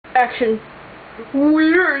Action.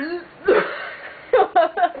 Weird.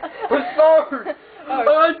 I'm sorry.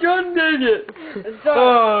 I done did it. It's done.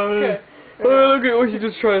 Okay. Okay, we should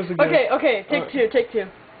just try this again. Okay, take two.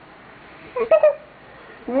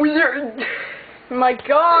 Weird. My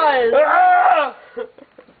God. Ah!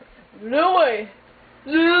 Louie.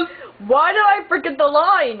 Yes. Why did I forget the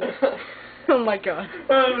line? Oh my God.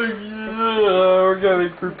 We're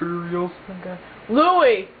getting creepy reels. Okay.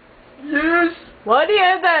 Louie. Yes. Why do you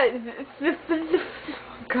have that?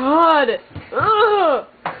 God. Ugh.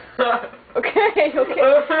 Okay. Oh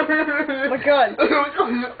my God. Do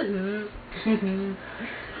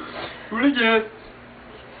it again.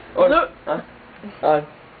 On.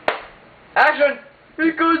 Action.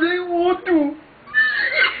 Because I want to.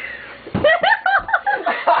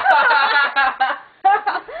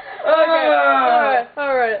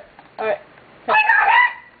 Alright. I got it!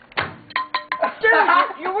 Dude,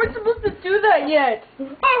 you weren't supposed to do that yet.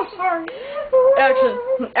 Oh, sorry.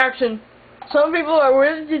 Action. Some people are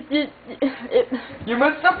really... You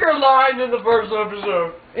messed up your line in the first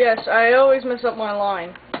episode. Yes, I always mess up my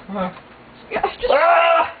line. Yeah, just...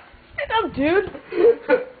 Sit up, dude.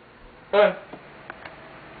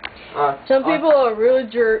 Some people are really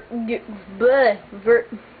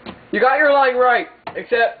You got your line right,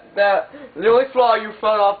 except that the only flaw you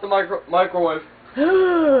fell off the microwave.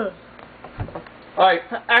 Alright.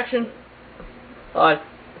 Action. Alright.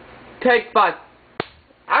 Take 5.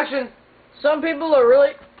 Action. Some people are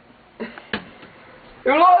really...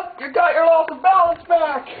 You got your loss of balance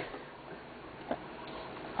back.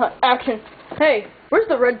 Action. Hey, where's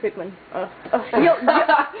the red Pikmin?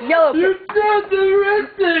 Yellow You said the red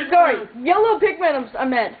Pikmin. Sorry, yellow Pikmin I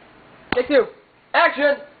meant. Take 2.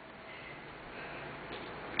 Action.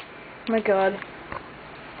 Oh my God.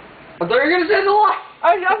 I thought you were going to say the line.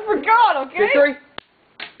 I forgot, okay? Take 3.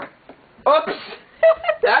 Oops.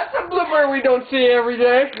 That's a blooper we don't see every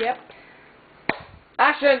day. Yep.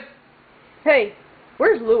 Action. Hey,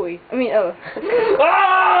 where's Louie? I mean,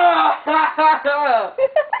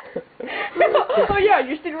 Oh yeah,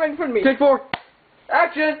 you're sitting right in front of me. Take 4.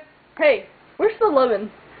 Action. Hey, where's the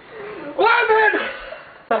lemon? Lemon!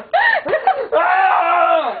 I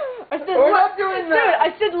said We're not doing that. Dude,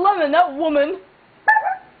 I said lemon, not woman.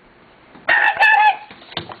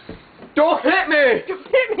 Don't hit me! Don't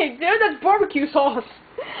hit me, dude. That's barbecue sauce.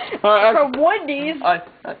 Alright, From Wendy's.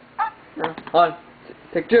 On.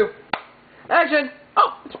 Take 2. Action.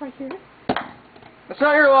 Oh, it's right here. That's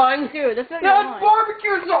not your line. Dude, that's not your line. That's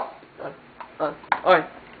barbecue sauce. Alright.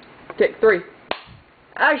 Take 3.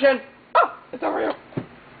 Action. Oh, it's over here.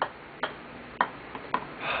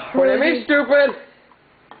 What do you mean, stupid?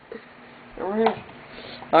 Over here.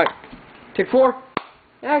 Alright. Take 4.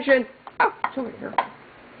 Action. Oh, it's over here.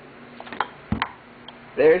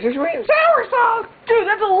 There's your sweet and sour sauce. Dude,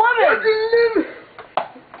 that's a lemon.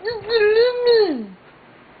 It's a lemon.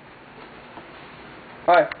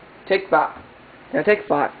 Alright. Take 5. Now take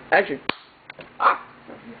 5. Action. Ah.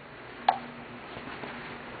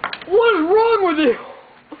 What is wrong with you?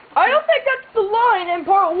 I don't think that's the line in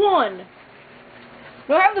part 1.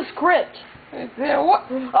 You have the script. Yeah, what?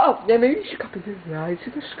 Oh, then maybe you should copy the lines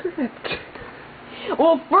of the script.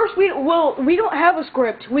 Well, first we don't have a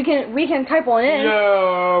script. We can type one in.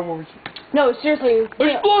 Yeah. No, seriously.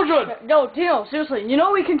 Explosion! No, Dino, seriously. You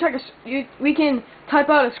know we can type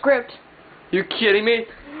out a script. You kidding me?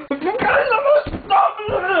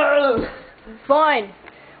 Fine.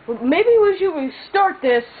 Well, maybe we should restart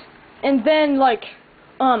this and then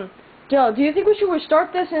Dino, do you think we should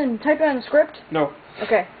restart this and type out a script? No.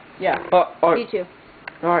 Okay. Yeah. Alright. Me too.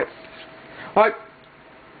 Alright. Alright.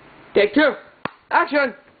 Take 2.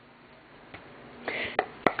 Action!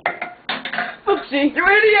 Oopsie. You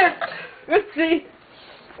idiot! Oopsie.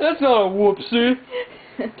 That's not a whoopsie.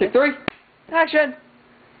 Take 3. Action!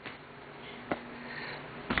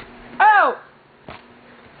 Ow!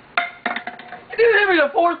 You didn't hit me the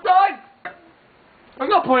 4th time! I'm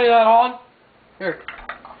not putting that on. Here.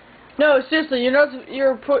 No, seriously, yeah.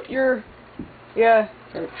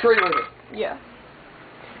 Trade with it. Yeah.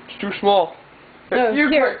 It's too small. No, you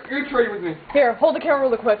here. trade with me. Here, hold the camera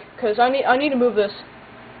really quick, cause I need to move this.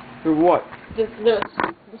 Do what? This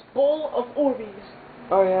bowl of Orbeez.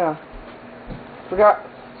 Oh yeah. Forgot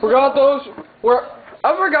those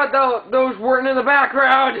those weren't in the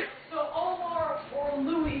background. So Olimar or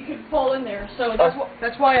Louie could fall in there. So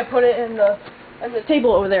that's why I put it in the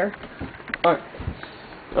table over there. Alright.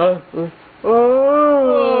 Oh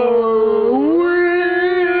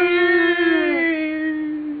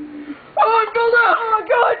my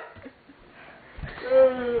god.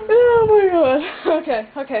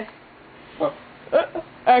 Okay. Oh.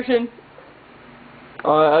 Action.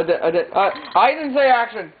 I didn't say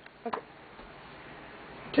action. Okay.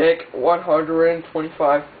 Take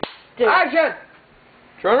 125. Dude. Action!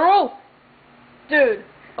 General! Dude.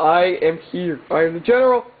 I am here. I am the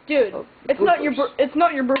general. Dude, it's not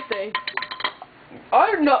your birthday. I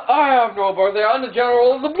have no birthday. I'm the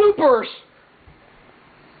general of the bloopers.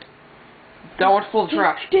 That one's full of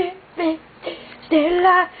trash. Stay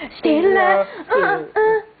alive, stay alive,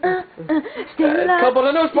 stay alive. Couple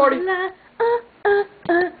of nose party.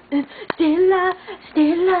 Stay alive,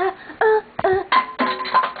 stay alive,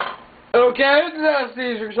 Okay, that's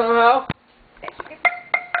easier somehow.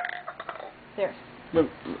 There. Look.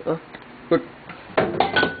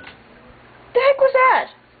 The heck was that?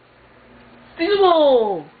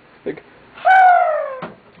 Diesel! Like,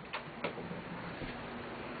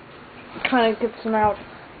 kind of gets them out.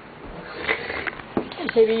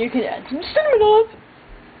 Maybe you can add some cinnamon.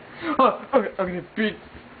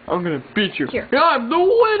 I'm gonna beat you. Here. Yeah, I'm the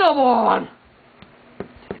win I'm on!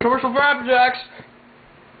 Commercial for Outtakes.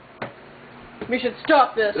 We should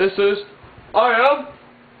stop this. This is, I am,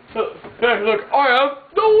 hey, look, I am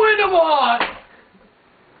the win I'm on!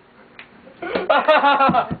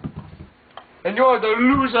 And you're the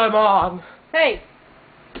loser I'm on. Hey,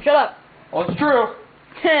 shut up. Oh, it's true.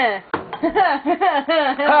 Heh.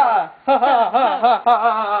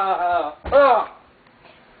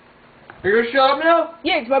 You gonna shut up now?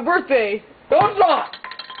 Yeah, it's my birthday. No, it's not.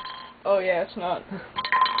 Oh yeah, it's not.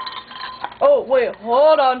 Oh wait,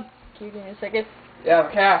 hold on. Can you give me a second? Yeah,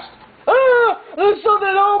 the cast. Ah, there's something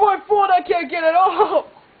on my foot. I can't get it off.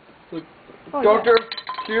 Look, Oh, doctor,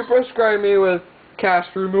 can you prescribe me with cast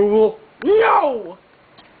removal? No.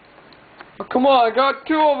 Oh, come on, I got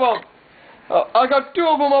two of them. I got two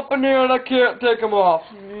of them up in here and I can't take them off.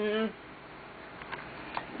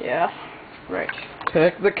 Yeah. Right.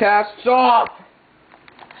 Take the casts off.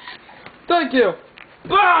 Thank you.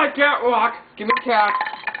 Ah, I can't walk. Give me the cast.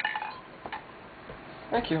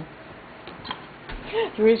 Thank you.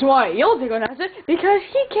 The reason why you'll take on it because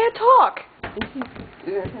he can't talk.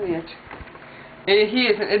 He's an idiot. He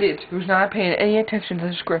is an idiot who's not paying any attention to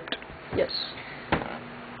the script. Yes.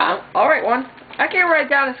 I'll write one. I can't write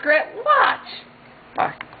down a script. Watch.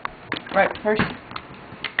 Bye. Right, first.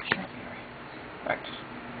 Right.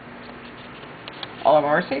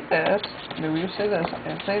 Olimar, say this. Louie, say this.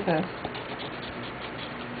 And say this.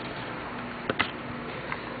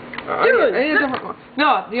 Dude, I need a different one.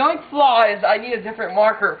 No, the only flaw is I need a different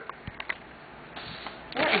marker.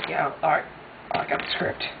 There we go. Alright. Oh, I got the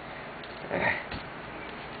script.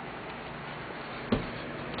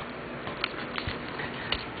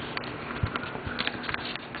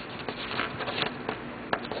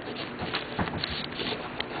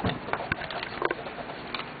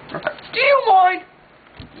 Do you mind?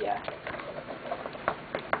 Yeah.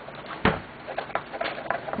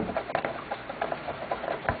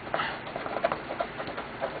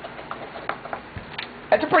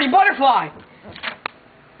 That's a pretty butterfly.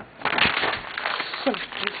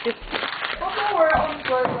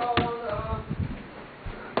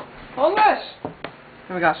 On this.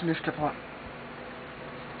 And we got some new strip on.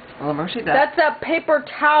 Well, mercy that. That's a paper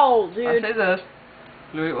towel, dude. I'll say this.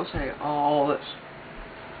 Louie will say all this.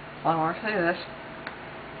 I'll say this.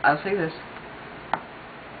 I'll say this.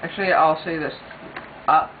 Actually, I'll say this.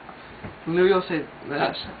 Louie will say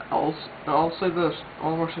this. I'll say this.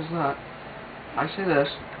 Olimar says that. I say this.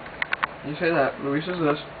 You say that. Louie says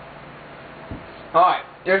this. Alright,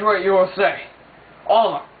 here's what you will say.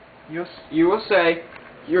 Olimar, you will say,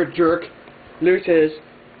 you're a jerk. Louie says,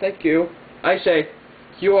 thank you. I say,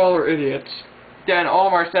 you all are idiots. Then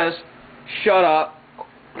Olimar says, shut up.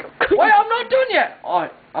 Wait, I'm not done yet.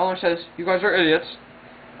 Alright, Olimar says, you guys are idiots.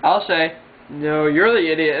 I'll say, no, you're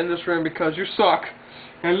the idiot in this room because you suck.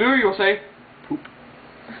 And Louie will say, poop.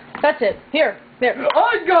 That's it. Here. There.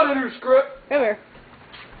 I got a new script. Come here.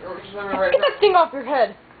 Just let me Get write that thing off your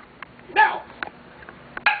head. now.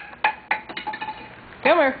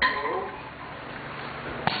 Come here.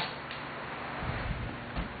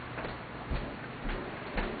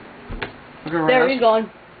 There, he's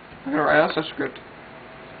gone. I'm gonna write us a script.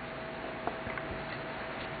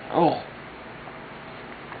 Oh.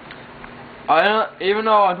 Even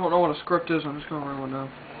though I don't know what a script is, I'm just gonna write one now.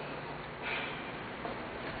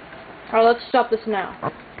 Alright, let's stop this now.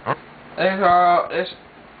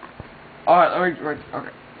 Alright, let me write.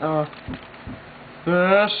 Okay.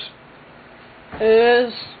 This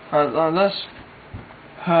Is has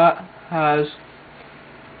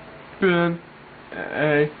been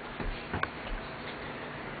a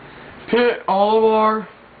hit. Olimar,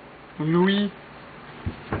 Louie.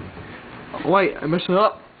 Wait, I messed it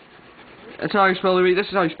up. That's how you spell Louie. This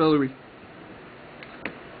is how you spell Louie.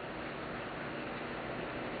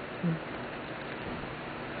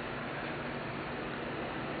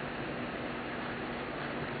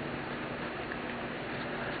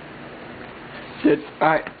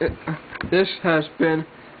 This has been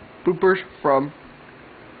bloopers from.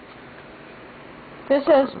 This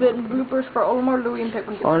has been bloopers for Olimar, Louie, and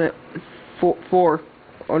Pikmin. On it for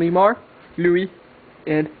Olimar, Louie,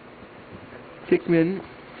 and Pikmin.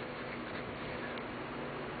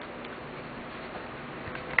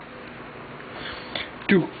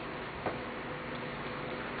 Do.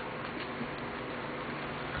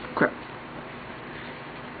 Crap.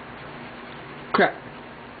 Crap.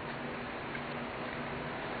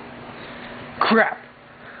 Crap.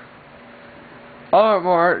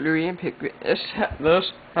 Olimar, Louie, and Pikmin. This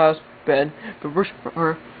has been bloopers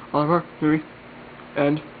for Olimar, Louie,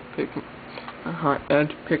 and Pikmin.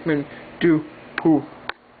 And Pikmin do poo.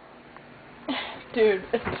 Dude,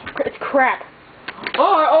 it's crap.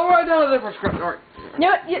 I'll write down a different script. Alright.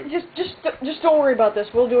 Yeah, just don't worry about this.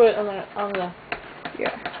 We'll do it on the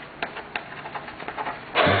yeah.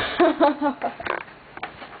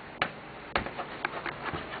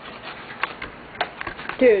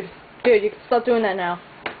 Dude, you can stop doing that now.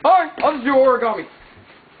 Alright, I'll just do origami.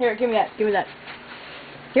 Here, give me that. Give me that.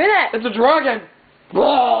 Give me that. It's a dragon.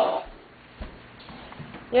 Blah.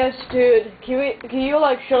 Yes, dude. Can you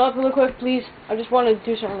like shut up real quick, please? I just want to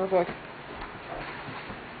do something real quick.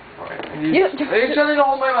 You shut to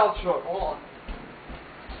hold my mouth shut. Hold on.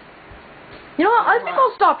 You know what? I think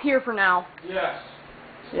I'll stop here for now. Yes.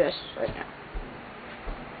 Yes, right now.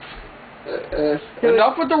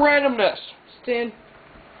 Enough with the randomness. Stand.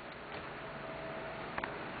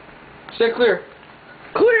 Stay clear.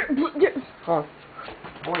 Clear. Huh.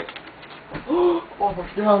 Wait. Oh my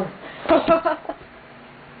god.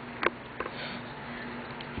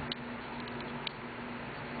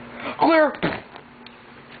 Clear.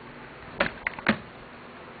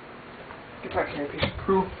 Get back here, piece of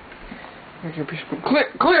poo. Back here, piece of poo. Clear.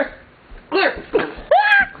 Clear. Clear.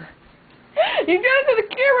 You got it to the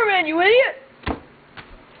cameraman, you idiot.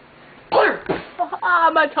 Clear. Ah,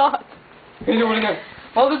 my thoughts. Can you do it again?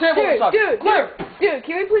 Hold the table. Stop. Clear. Dude,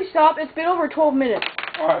 can we please stop? It's been over 12 minutes.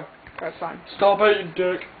 Alright. That's fine. Stop it, you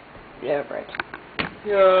dick. Yeah, right.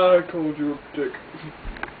 Yeah, I called you a dick.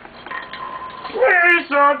 Please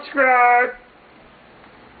subscribe.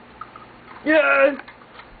 Yeah.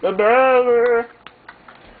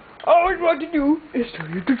 All we want to do is tell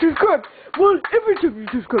you to subscribe. Well, every time you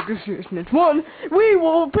subscribe to Serious Next One, we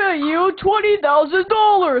will pay you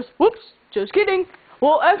 $20,000. Whoops, just kidding.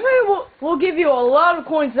 Well, actually, we'll give you a lot of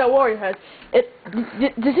coins that Wario has.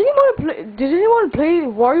 Does anyone play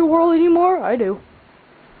Wario World anymore? I do.